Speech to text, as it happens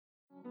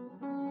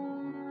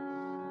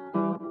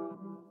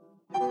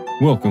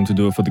Welcome to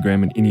Do It for the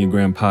Gram and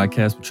Enneagram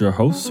podcast with your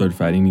host,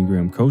 certified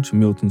Enneagram coach,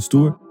 Milton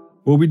Stewart,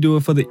 where we do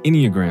it for the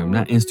Enneagram,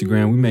 not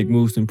Instagram. We make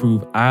moves to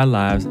improve our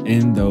lives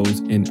and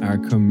those in our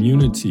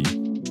community.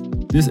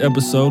 This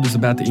episode is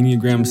about the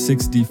Enneagram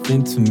 6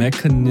 defense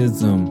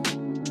mechanism.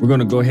 We're going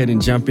to go ahead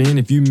and jump in.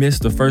 If you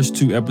missed the first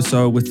two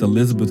episodes with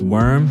Elizabeth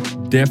Worm,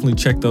 definitely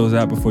check those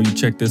out before you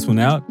check this one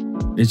out.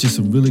 It's just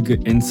a really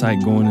good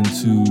insight going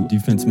into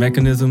defense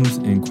mechanisms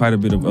and quite a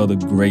bit of other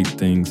great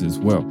things as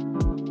well.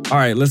 All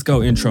right, let's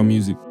go intro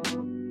music.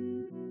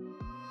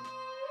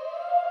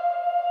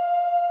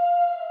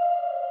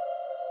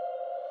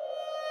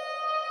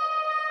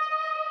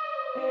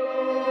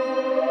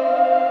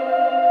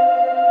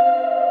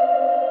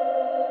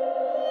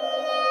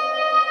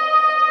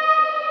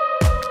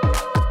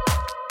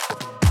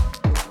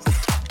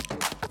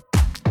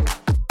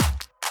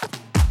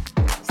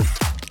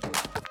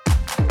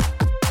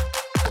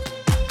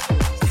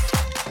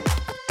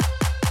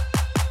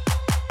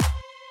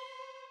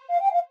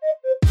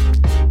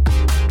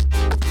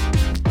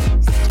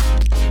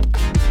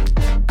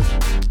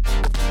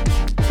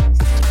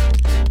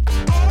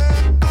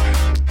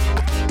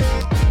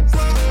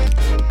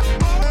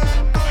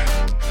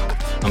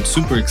 I'm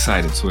super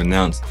excited to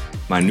announce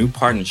my new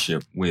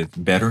partnership with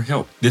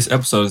BetterHelp. This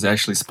episode is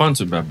actually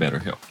sponsored by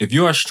BetterHelp. If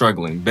you are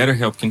struggling,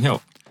 BetterHelp can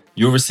help.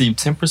 You'll receive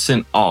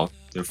 10% off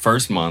your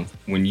first month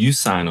when you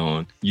sign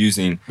on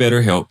using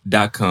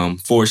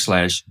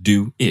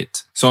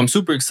betterhelp.com/doit. So I'm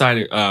super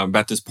excited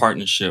about this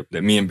partnership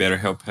that me and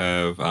BetterHelp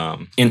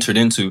have entered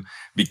into,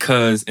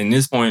 because in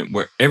this point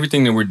where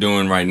everything that we're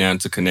doing right now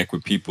to connect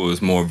with people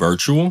is more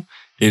virtual,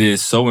 it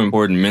is so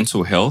important.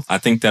 Mental health, I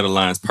think that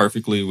aligns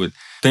perfectly with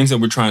things that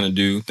we're trying to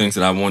do, things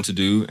that I want to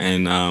do,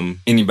 and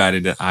anybody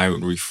that I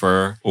would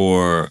refer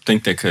or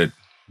think that could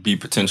be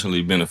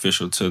potentially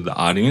beneficial to the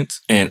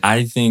audience. And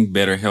I think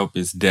BetterHelp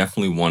is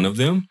definitely one of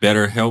them.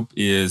 BetterHelp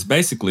is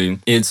basically,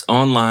 it's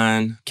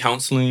online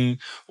counseling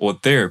or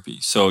therapy.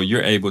 So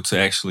you're able to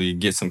actually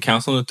get some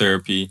counseling or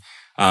therapy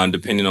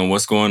depending on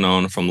what's going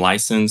on, from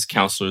licensed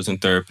counselors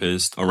and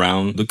therapists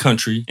around the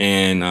country.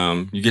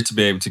 And you get to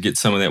be able to get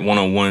some of that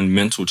one-on-one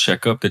mental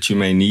checkup that you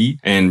may need.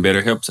 And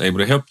BetterHelp's able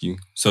to help you.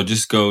 So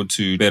just go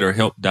to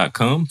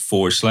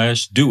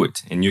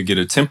betterhelp.com/doit and you'll get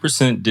a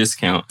 10%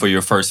 discount for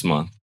your first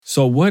month.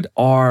 So what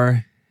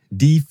are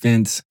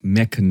defense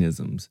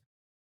mechanisms?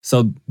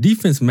 So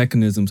defense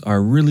mechanisms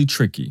are really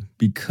tricky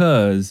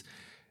because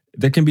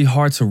they can be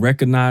hard to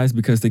recognize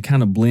because they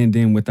kind of blend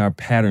in with our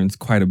patterns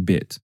quite a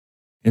bit.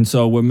 And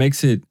so what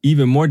makes it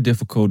even more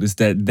difficult is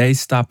that they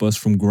stop us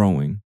from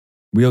growing.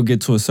 We'll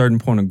get to a certain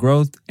point of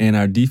growth and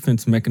our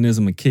defense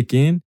mechanism will kick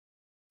in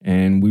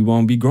and we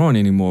won't be growing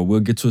anymore.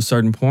 We'll get to a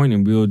certain point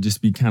and we'll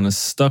just be kind of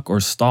stuck or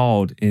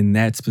stalled in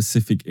that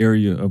specific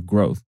area of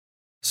growth.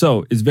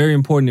 So it's very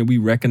important that we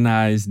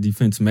recognize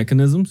defense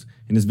mechanisms,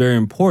 and it's very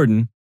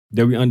important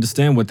that we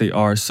understand what they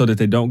are so that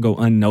they don't go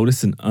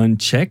unnoticed and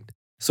unchecked,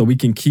 so we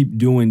can keep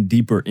doing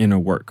deeper inner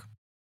work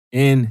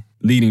and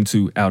leading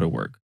to outer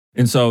work.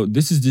 And so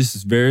this is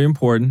just very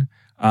important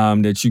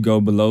that you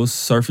go below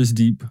surface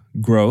deep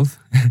growth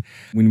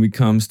when it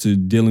comes to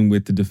dealing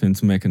with the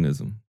defense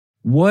mechanism.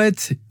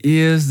 What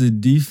is the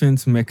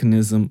defense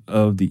mechanism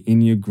of the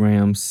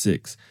Enneagram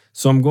 6?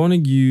 So I'm going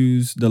to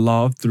use the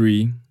law of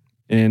 3.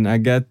 And I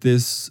got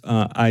this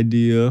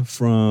idea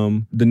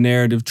from the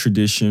narrative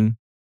tradition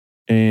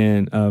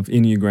and of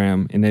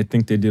Enneagram, and I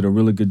think they did a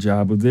really good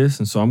job of this.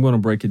 And so I'm going to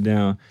break it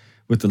down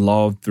with the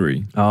law of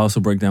 3. I also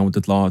break down what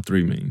the law of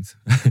 3 means.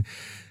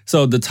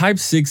 So the type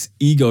 6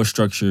 ego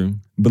structure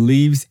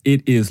believes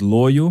it is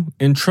loyal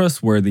and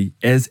trustworthy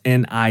as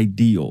an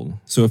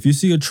ideal. So if you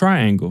see a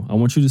triangle, I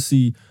want you to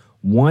see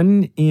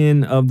one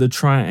end of the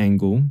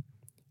triangle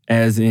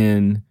as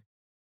in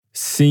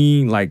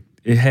seeing, like,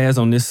 it has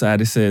on this side,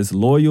 it says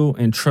loyal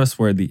and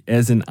trustworthy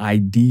as an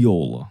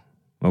ideal,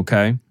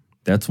 okay?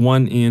 That's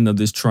one end of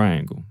this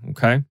triangle,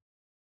 okay?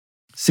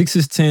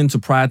 Sixes tend to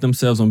pride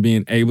themselves on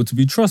being able to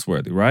be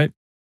trustworthy, right?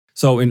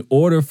 So in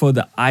order for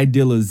the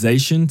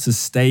idealization to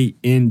stay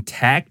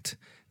intact,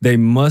 they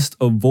must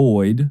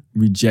avoid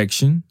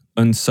rejection,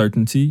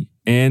 uncertainty,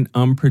 and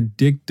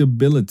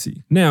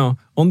unpredictability. Now,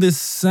 on this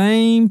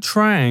same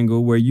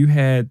triangle where you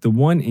had the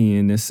one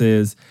end that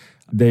says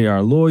they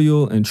are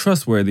loyal and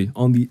trustworthy,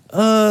 on the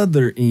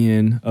other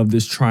end of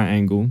this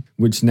triangle,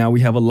 which now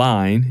we have a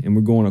line and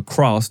we're going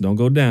across, don't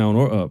go down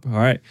or up, all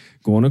right?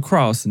 Going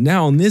across.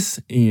 Now on this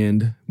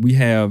end, we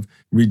have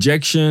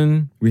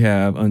rejection, we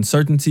have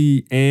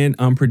uncertainty, and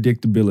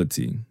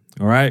unpredictability,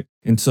 all right?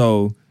 And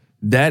so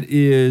that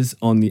is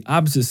on the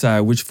opposite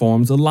side, which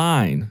forms a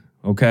line,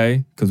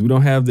 okay? Because we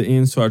don't have the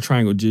ends to our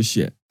triangle just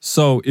yet.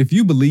 So if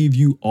you believe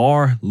you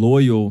are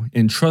loyal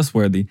and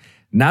trustworthy,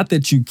 not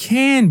that you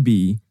can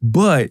be,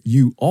 but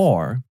you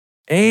are,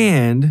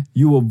 and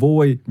you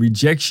avoid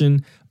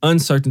rejection,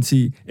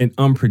 uncertainty, and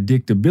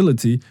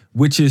unpredictability,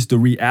 which is the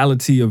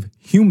reality of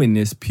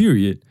humanness,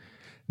 period,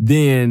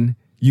 then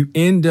you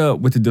end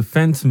up with the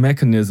defense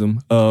mechanism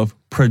of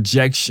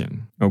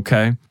projection,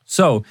 okay?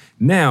 So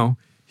now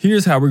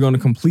here's how we're going to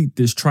complete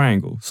this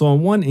triangle. So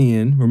on one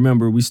end,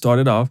 remember we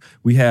started off,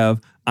 we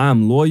have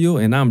I'm loyal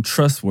and I'm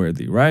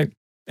trustworthy, right?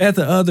 At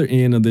the other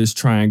end of this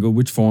triangle,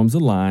 which forms a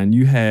line,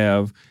 you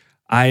have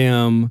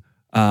I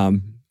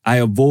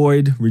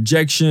avoid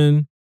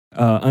rejection,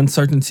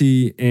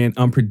 uncertainty, and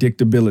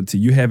unpredictability.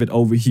 You have it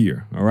over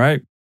here, all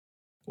right?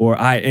 Or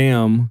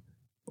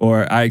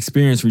I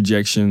experience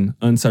rejection,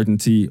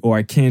 uncertainty, or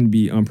I can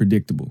be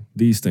unpredictable.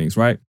 These things,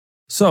 right?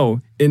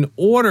 So in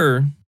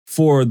order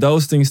for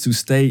those things to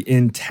stay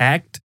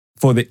intact,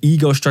 for the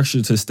ego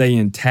structure to stay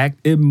intact,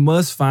 it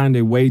must find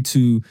a way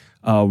to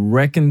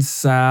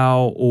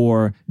reconcile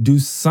or do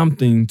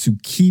something to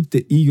keep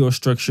the ego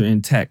structure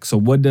intact. So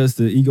what does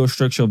the ego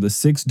structure of the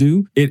 6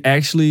 do? It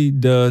actually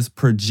does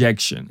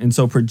projection. And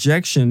so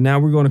projection, now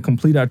we're going to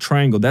complete our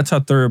triangle. That's our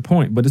third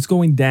point, but it's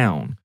going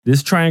down.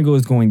 This triangle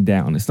is going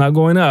down. It's not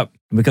going up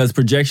because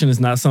projection is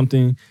not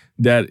something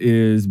that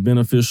is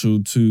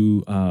beneficial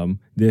to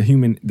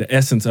the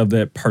essence of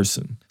that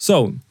person.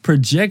 So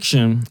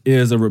projection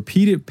is a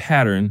repeated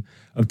pattern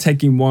of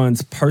taking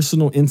one's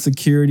personal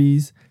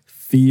insecurities,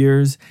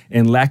 fears,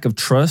 and lack of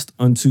trust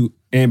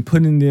and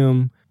putting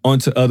them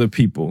onto other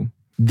people.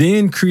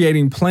 Then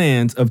creating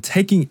plans of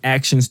taking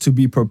actions to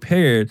be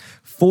prepared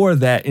for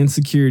that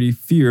insecurity,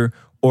 fear,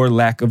 or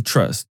lack of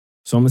trust.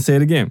 So I'm going to say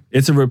it again.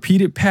 It's a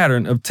repeated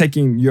pattern of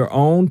taking your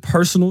own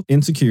personal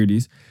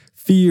insecurities,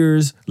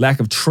 fears, lack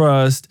of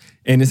trust,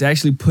 and it's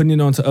actually putting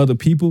it onto other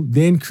people,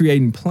 then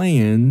creating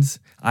plans,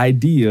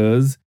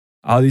 ideas,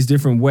 all these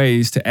different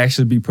ways to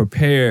actually be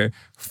prepared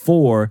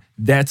for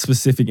that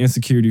specific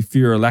insecurity,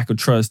 fear, or lack of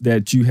trust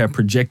that you have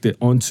projected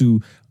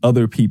onto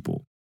other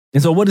people.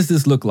 And so what does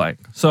this look like?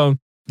 So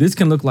this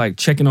can look like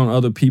checking on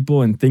other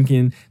people and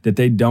thinking that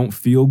they don't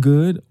feel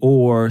good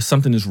or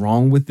something is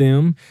wrong with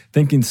them,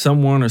 thinking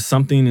someone or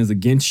something is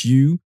against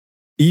you,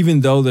 even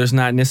though there's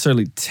not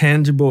necessarily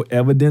tangible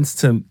evidence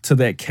to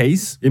that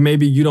case. It may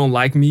be you don't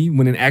like me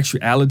when in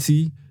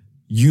actuality,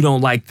 you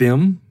don't like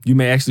them. You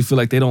may actually feel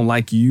like they don't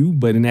like you,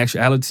 but in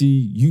actuality,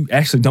 you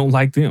actually don't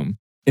like them.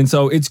 And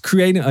so it's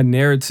creating a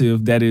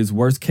narrative that is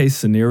worst case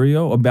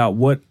scenario about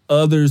what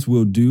others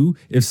will do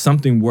if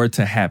something were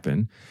to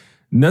happen.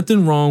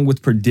 Nothing wrong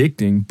with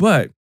predicting,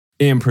 but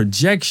in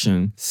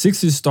projection,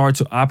 6s start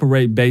to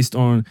operate based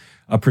on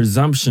a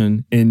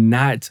presumption and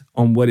not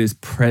on what is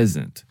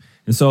present.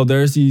 And so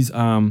there's these,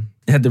 you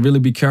have to really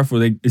be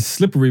careful. It's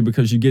slippery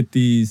because you get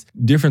these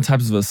different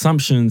types of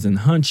assumptions and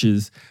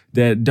hunches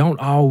that don't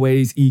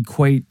always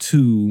equate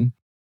to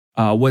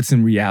what's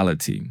in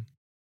reality.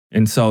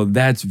 And so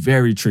that's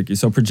very tricky.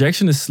 So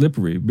projection is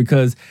slippery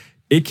because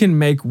it can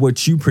make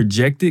what you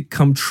projected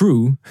come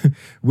true,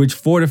 which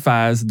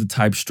fortifies the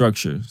type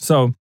structure.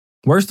 So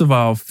worst of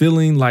all,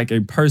 feeling like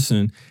a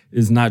person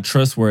is not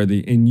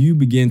trustworthy and you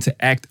begin to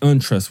act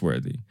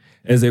untrustworthy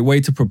as a way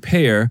to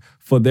prepare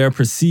for their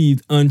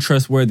perceived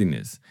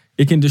untrustworthiness.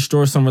 It can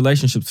destroy some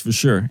relationships for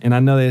sure. And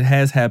I know that it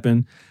has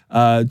happened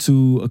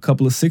to a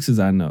couple of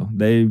 6s I know.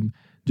 They've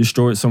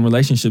destroyed some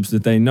relationships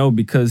that they know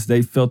because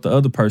they felt the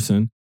other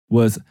person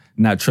was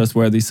not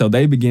trustworthy. So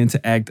they begin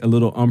to act a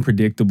little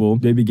unpredictable.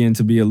 They begin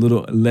to be a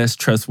little less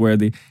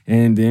trustworthy.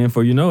 And then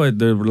before you know it,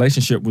 the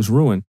relationship was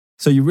ruined.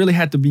 So you really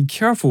have to be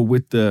careful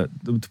with the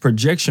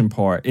projection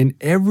part. And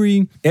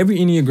every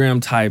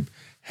Enneagram type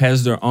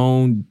has their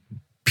own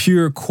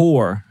pure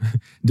core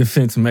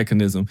defense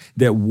mechanism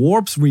that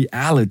warps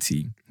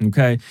reality.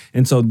 Okay.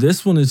 And so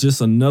this one is just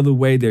another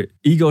way that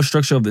ego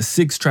structure of the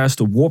 6 tries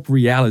to warp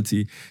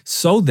reality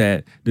so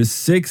that the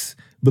 6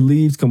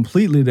 believes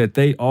completely that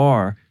they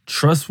are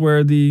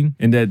trustworthy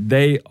and that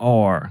they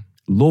are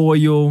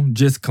loyal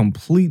just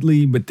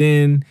completely, but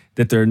then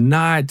that they're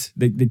not,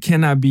 they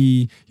cannot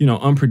be,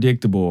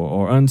 unpredictable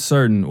or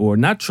uncertain or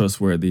not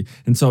trustworthy.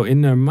 And so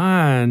in their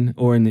mind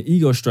or in the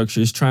ego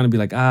structure, it's trying to be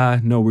like,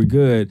 no, we're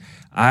good.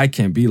 I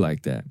can't be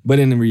like that. But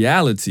in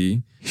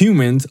reality,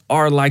 humans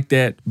are like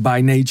that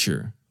by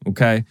nature.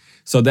 Okay.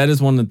 So that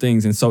is one of the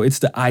things. And so it's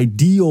the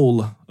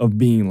ideal of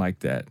being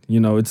like that.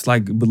 It's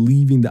like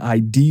believing the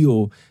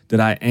ideal that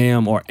I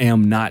am or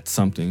am not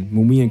something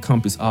when we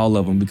encompass all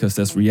of them because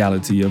that's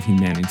reality of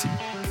humanity.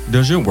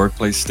 Does your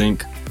workplace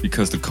stink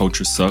because the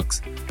culture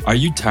sucks? Are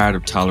you tired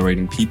of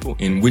tolerating people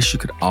and wish you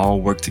could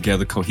all work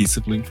together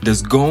cohesively?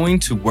 Does going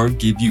to work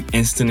give you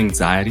instant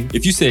anxiety?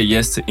 If you say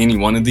yes to any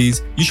one of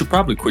these, you should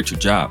probably quit your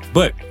job.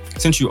 But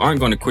since you aren't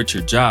going to quit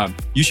your job,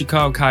 you should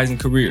call Kaizen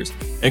Careers.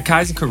 At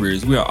Kaizen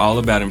Careers, we are all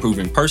about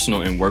improving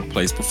personal and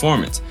workplace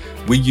performance.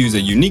 We use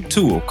a unique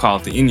tool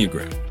called the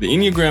Enneagram. The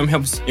Enneagram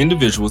helps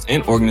individuals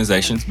and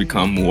organizations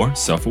become more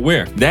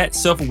self-aware. That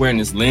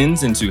self-awareness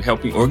lends into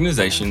helping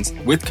organizations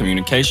with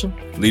communication,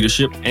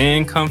 leadership,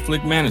 and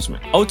conflict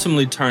management,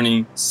 ultimately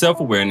turning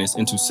self-awareness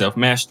into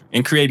self-mastery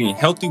and creating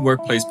healthy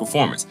workplace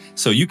performance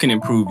so you can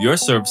improve your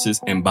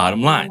services and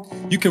bottom line.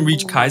 You can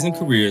reach Kaizen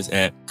Careers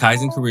at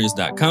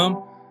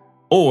kaizencareers.com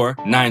or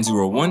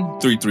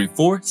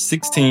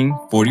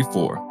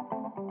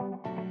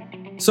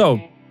 901-334-1644. So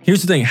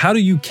here's the thing. How do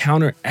you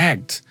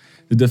counteract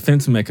the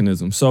defense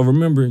mechanism. So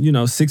remember,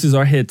 sixes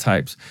are head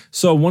types.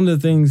 So one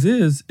of the things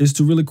is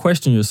to really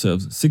question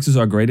yourselves. Sixes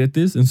are great at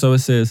this. And so it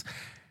says,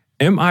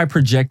 am I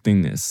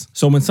projecting this?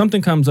 So when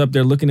something comes up,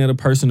 they're looking at a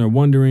person or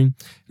wondering,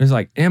 it's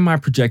like, am I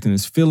projecting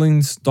this?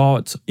 Feelings,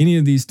 thoughts, any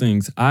of these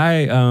things.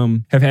 I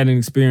have had an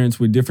experience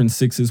with different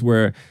sixes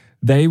where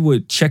they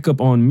would check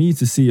up on me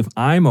to see if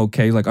I'm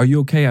okay. Like, are you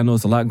okay? I know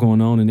it's a lot going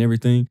on and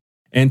everything.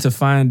 And to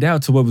find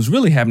out to what was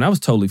really happening, I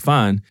was totally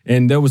fine.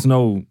 And there was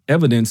no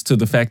evidence to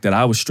the fact that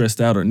I was stressed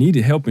out or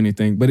needed help or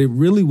anything. But it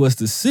really was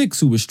the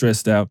six who was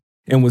stressed out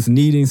and was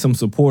needing some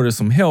support or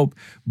some help.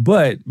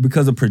 But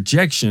because of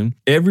projection,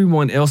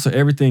 everyone else or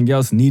everything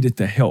else needed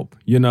the help,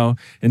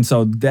 And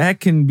so that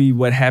can be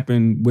what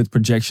happened with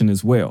projection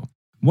as well.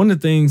 One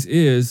of the things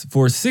is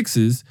for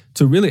sixes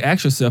to really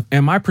ask yourself,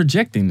 am I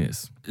projecting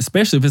this?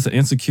 Especially if it's an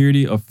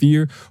insecurity, a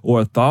fear,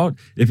 or a thought,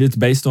 if it's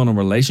based on a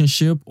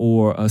relationship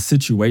or a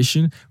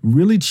situation,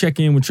 really check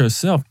in with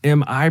yourself.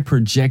 Am I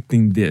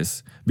projecting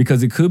this?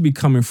 Because it could be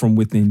coming from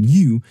within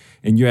you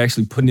and you're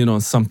actually putting it on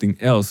something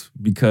else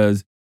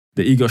because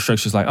the ego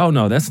structure is like, oh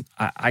no,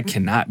 I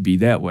cannot be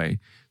that way.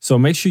 So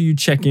make sure you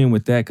check in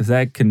with that because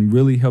that can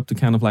really help to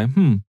kind of like,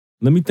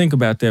 let me think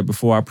about that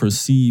before I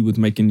proceed with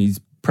making these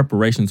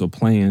preparations or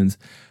plans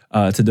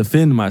to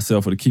defend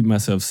myself or to keep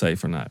myself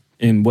safe or not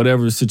in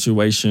whatever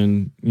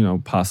situation,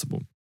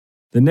 possible.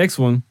 The next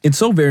one, it's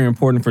so very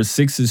important for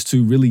sixes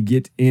to really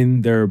get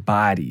in their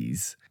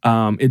bodies.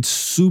 It's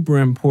super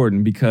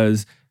important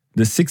because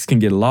the six can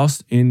get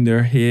lost in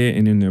their head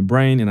and in their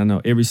brain. And I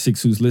know every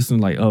six who's listening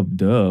like, oh,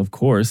 duh, of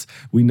course.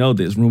 We know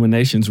this.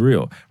 Rumination's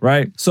real,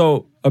 right?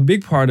 So a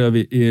big part of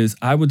it is,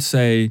 I would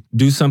say,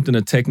 do something,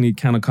 a technique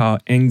kind of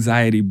called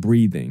anxiety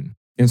breathing.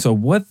 And so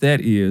what that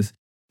is,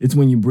 it's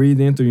when you breathe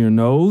in through your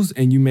nose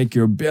and you make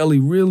your belly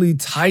really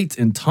tight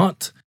and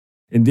taut.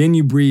 And then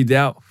you breathe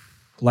out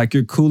like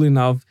you're cooling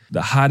off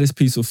the hottest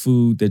piece of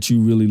food that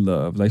you really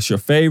love. Like it's your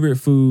favorite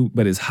food,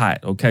 but it's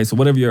hot, okay? So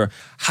whatever your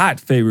hot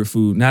favorite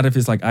food, not if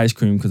it's like ice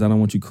cream, because I don't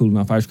want you cooling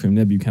off ice cream.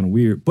 That'd be kind of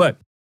weird. But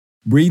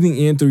breathing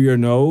in through your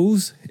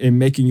nose and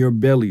making your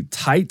belly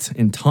tight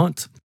and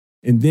taut.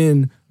 And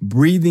then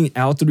breathing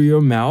out through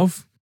your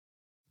mouth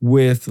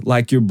with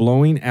like you're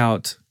blowing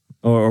out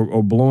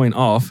or blowing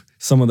off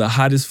some of the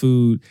hottest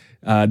food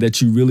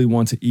that you really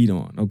want to eat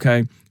on,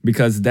 okay?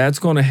 Because that's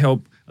going to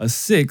help a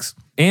six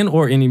and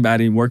or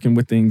anybody working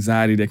with the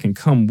anxiety that can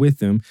come with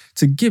them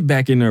to get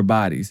back in their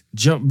bodies,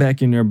 jump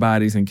back in their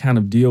bodies and kind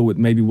of deal with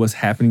maybe what's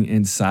happening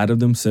inside of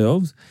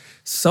themselves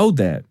so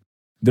that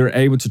they're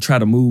able to try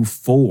to move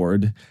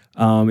forward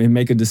and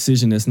make a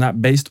decision that's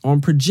not based on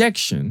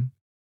projection,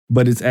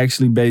 but it's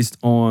actually based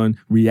on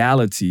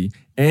reality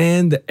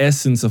and the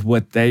essence of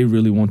what they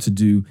really want to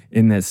do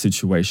in that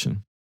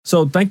situation.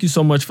 So thank you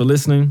so much for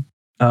listening.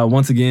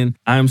 Once again,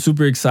 I am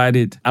super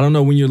excited. I don't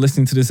know when you're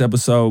listening to this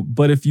episode,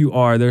 but if you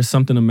are, there's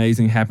something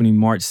amazing happening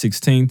March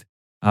 16th.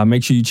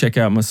 Make sure you check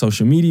out my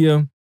social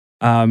media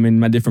and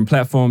my different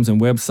platforms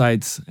and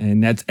websites.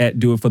 And that's at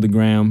Do It For The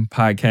Gram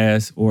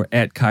podcast or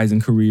at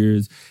Kaizen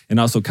Careers and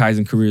also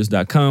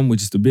kaizencareers.com,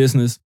 which is the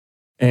business.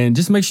 And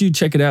just make sure you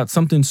check it out.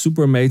 Something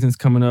super amazing is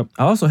coming up.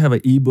 I also have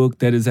an ebook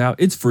that is out.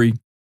 It's free.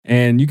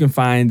 And you can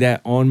find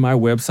that on my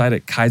website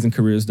at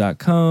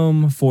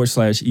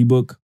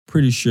kaizencareers.com/ebook.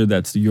 Pretty sure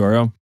that's the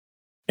URL.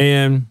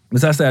 And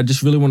as I said, I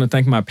just really want to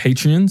thank my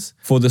Patreons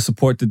for the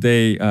support that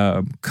they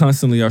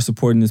constantly are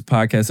supporting this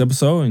podcast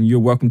episode. And you're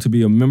welcome to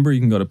be a member.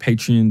 You can go to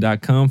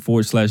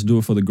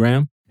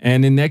patreon.com/doitforthegram.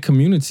 And in that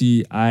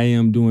community, I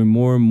am doing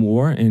more and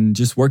more and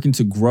just working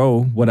to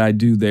grow what I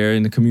do there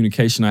in the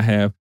communication I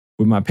have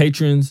with my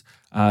patrons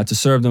to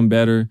serve them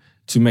better,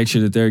 to make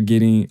sure that they're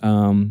getting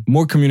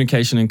more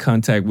communication and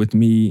contact with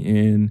me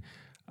in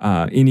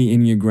any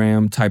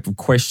Enneagram type of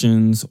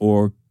questions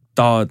or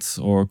thoughts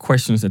or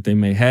questions that they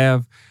may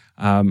have.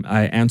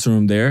 I answer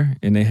them there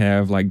and they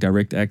have like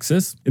direct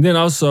access. And then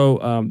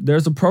also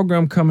there's a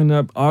program coming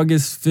up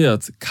August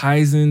 5th,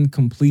 Kaizen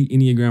Complete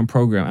Enneagram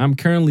Program. I'm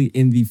currently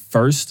in the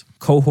first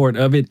cohort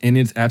of it and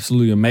it's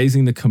absolutely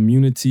amazing. The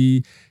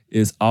community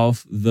is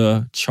off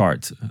the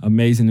charts.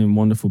 Amazing and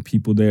wonderful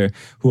people there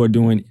who are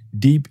doing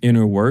deep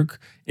inner work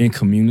in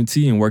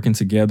community and working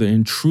together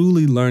and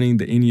truly learning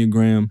the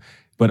Enneagram,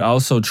 but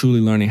also truly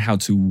learning how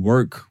to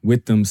work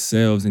with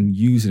themselves and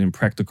use it in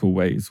practical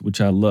ways, which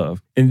I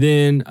love. And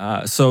then,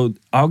 so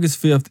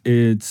August 5th,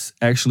 it's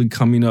actually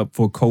coming up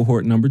for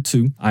cohort number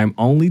 2. I'm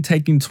only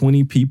taking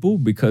 20 people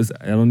because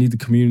I don't need the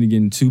community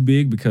getting too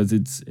big because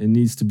it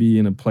needs to be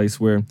in a place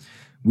where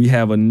we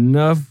have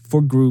enough for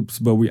groups,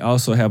 but we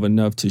also have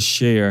enough to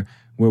share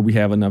where we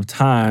have enough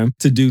time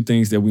to do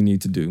things that we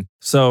need to do.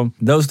 So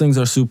those things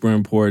are super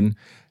important.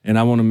 And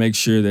I want to make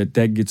sure that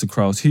that gets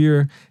across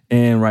here.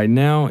 And right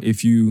now,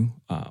 if you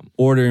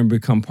order and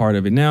become part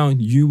of it now,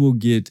 you will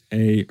get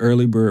a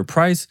early bird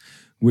price,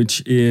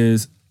 which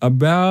is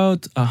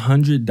about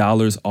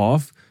 $100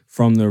 off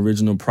from the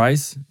original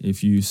price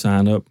if you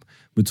sign up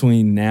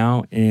between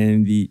now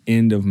and the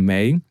end of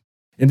May.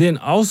 And then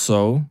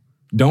also,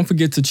 don't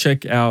forget to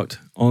check out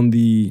on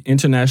the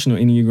International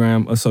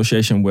Enneagram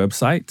Association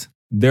website,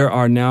 there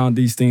are now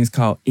these things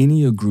called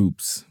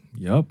Enneagroups.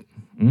 Yep.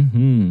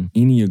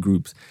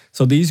 Enneagroups.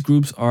 So these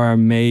groups are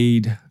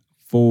made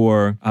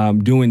for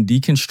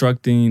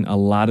deconstructing a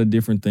lot of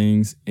different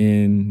things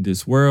in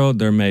this world.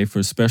 They're made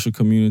for special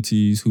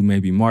communities who may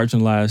be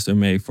marginalized. They're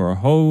made for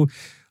a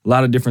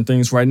lot of different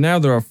things. Right now,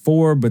 there are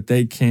 4, but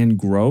they can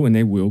grow and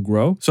they will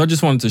grow. So I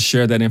just wanted to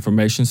share that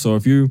information. So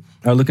if you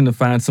are looking to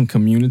find some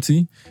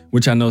community,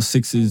 which I know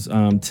 6s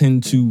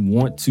tend to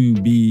want to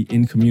be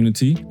in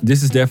community,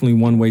 this is definitely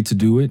one way to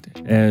do it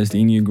as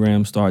the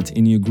Enneagram starts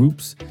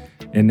Enneagroups.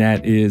 And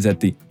that is at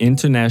the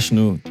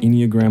International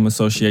Enneagram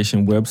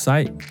Association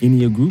website,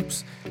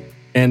 Enneagroups.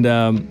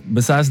 And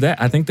besides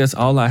that, I think that's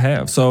all I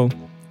have. So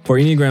for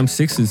Enneagram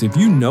 6s, if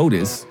you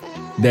notice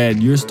that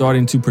you're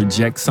starting to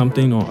project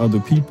something on other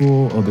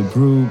people, other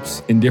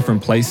groups, in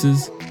different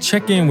places,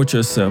 check in with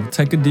yourself,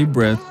 take a deep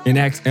breath, and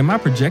ask, am I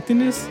projecting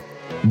this?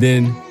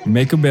 Then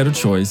make a better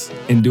choice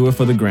and do it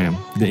for the gram,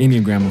 the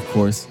Enneagram, of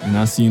course. And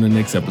I'll see you in the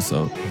next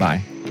episode.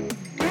 Bye.